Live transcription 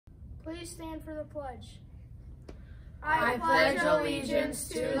Please stand for the pledge. I pledge allegiance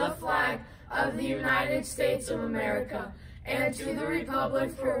to the flag of the United States of America and to the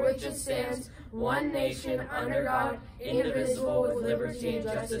republic for which it stands, one nation, under God, indivisible, with liberty and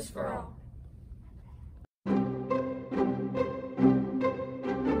justice for all.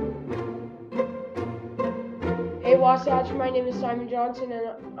 Hey Wasatch, my name is Simon Johnson and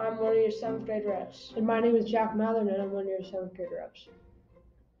I'm one of your 7th grade reps. And my name is Jack Mathern and I'm one of your 7th grade reps.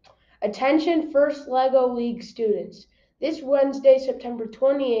 Attention First LEGO League students. This Wednesday, September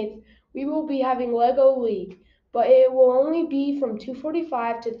 28th, we will be having LEGO League, but it will only be from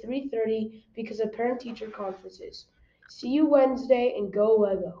 2:45 to 3:30 because of parent-teacher conferences. See you Wednesday and go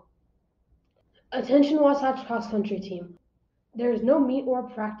LEGO. Attention Wasatch Cross Country team. There is no meet or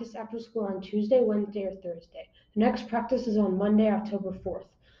practice after school on Tuesday, Wednesday, or Thursday. The next practice is on Monday, October 4th.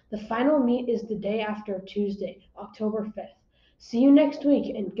 The final meet is the day after Tuesday, October 5th. See you next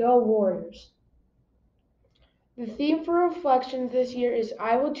week and go Warriors. The theme for Reflections this year is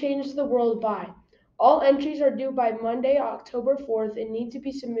I Will Change the World By. All entries are due by Monday, October 4th and need to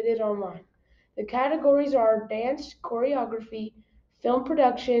be submitted online. The categories are dance, choreography, film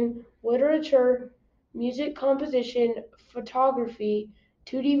production, literature, music composition, photography,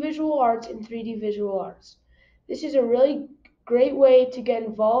 2D visual arts, and 3D visual arts. This is a really great way to get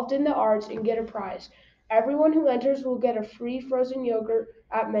involved in the arts and get a prize. Everyone who enters will get a free frozen yogurt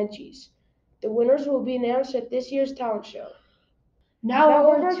at Menchie's. The winners will be announced at this year's talent show. Now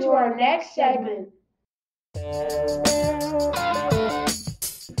over to our next segment.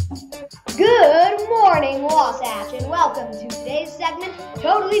 Good morning, Wasatch, and welcome to today's segment,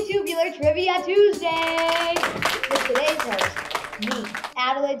 Totally Tubular Trivia Tuesday. With today's host, me,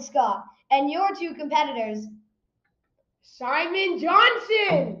 Adelaide Scott, and your two competitors, Simon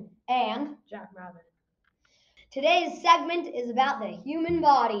Johnson and Jack Mathern. Today's segment is about the human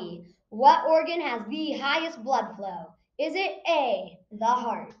body. What organ has the highest blood flow? Is it A, the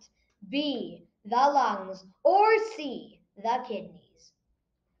heart, B, the lungs, or C, the kidneys?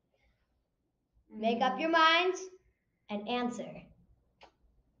 Make up your minds and answer.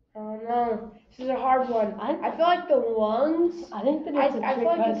 Oh no, this is a hard one. I feel like the lungs. I think that I it's a trick feel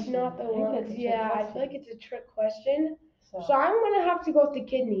like question. it's not the lungs. I feel like it's a trick question. So So I'm gonna have to go with the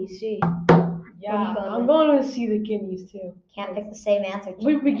kidneys. See. yeah, What are you going I'm with? going to see the kidneys too. Can't pick the same answer.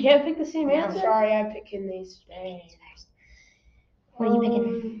 We can't pick the same No. answer? Sorry, I picked kidneys. Dang. What are you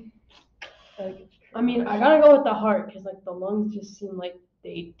picking? I mean, I gotta go with the heart because like the lungs just seem like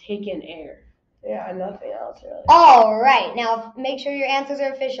they take in air. Yeah, nothing else really. All right, now make sure your answers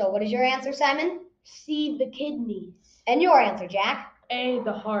are official. What is your answer, Simon? See the kidneys. And your answer, Jack? A,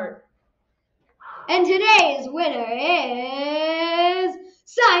 the heart. And today's winner is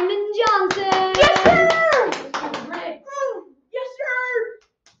Simon Johnson. Yes, sir! Yes, sir!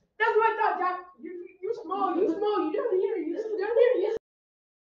 That's what I thought, Jack. You're small. You down here. Yes.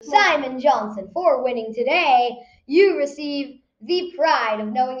 Simon Johnson, for winning today, you receive the pride of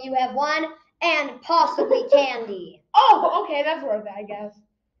knowing you have won and possibly candy. Oh, okay, that's worth it, I guess.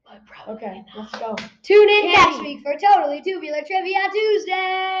 Okay, let's go. Tune in Candy. next week for Totally Tubular Trivia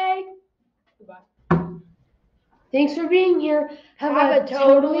Tuesday. Goodbye. Thanks for being here. Have a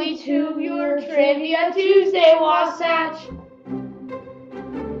totally tubular Trivia Tuesday, Wasatch.